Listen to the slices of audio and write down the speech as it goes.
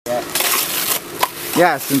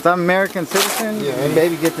Yeah, since I'm American citizen, yeah, and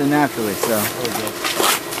baby gets it naturally, so. There we go.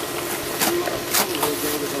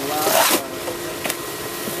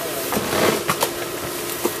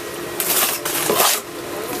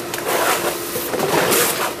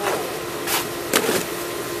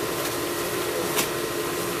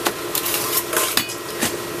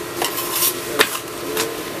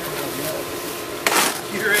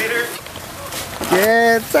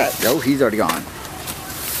 Get set. Oh, he's already gone.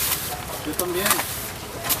 Yo también.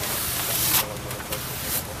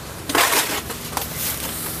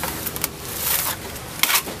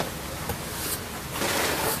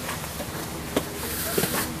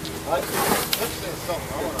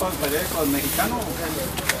 ¿El mexicano?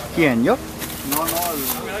 ¿Quién, yo? No,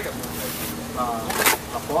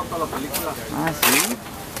 la foto, la película. Ah, sí.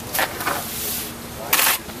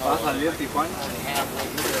 Va a salir a Tijuana.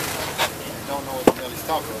 Don't know what the hell he's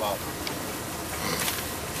talking about.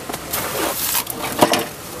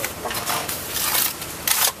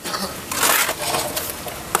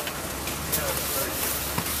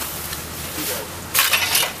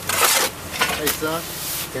 Hey, son.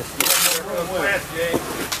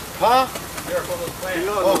 Huh?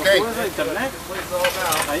 Okay.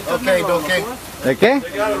 Okay, okay. ¿De qué?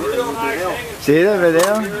 Sí, del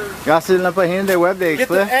video. Yo hacer una página de web de Get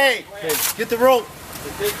the, hey, get the rope.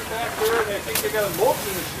 They take it back there and they think they got a mold in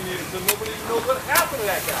the machine, so nobody even knows what happened to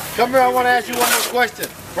that guy. Come here, I want to ask you one more question.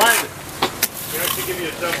 Private. You have to give me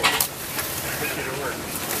a double. Make it work.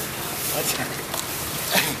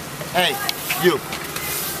 Hey, you.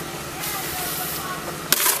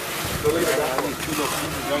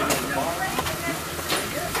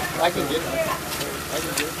 I can get it.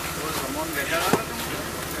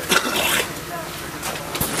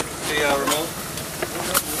 Hey, Ramon.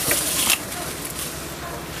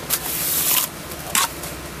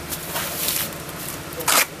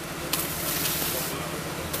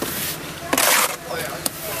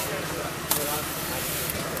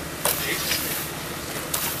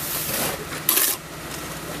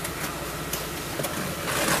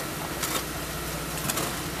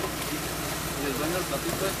 ¿Les vengo el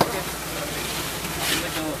platito este que? ¿Dónde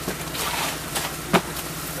quedó?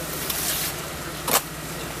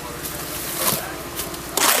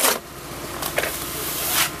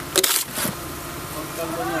 ¿Dónde está el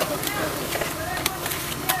dueño del platito este?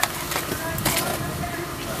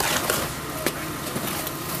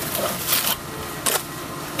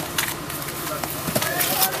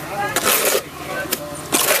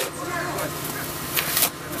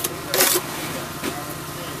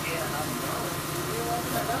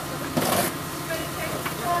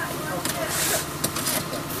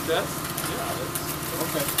 That's, yeah, that's,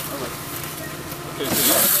 okay, all right. Okay, so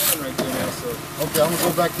you're standing right there now, so. Okay, I'm gonna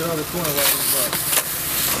go back to the other corner while he's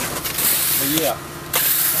But yeah.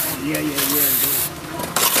 Yeah. I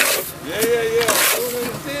don't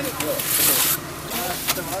understand it, though.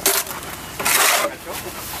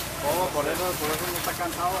 Oh, por eso no está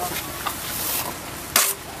cansado.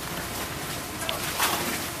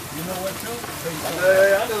 You know what, too?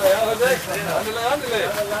 Ándale. I'll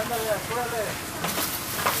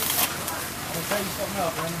tell you something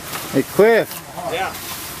else, man. Hey, Cliff. Yeah.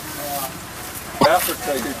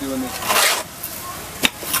 Africa, you're doing this.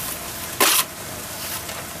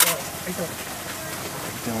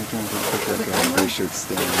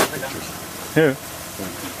 Who?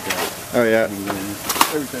 Oh, yeah.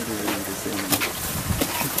 Every time they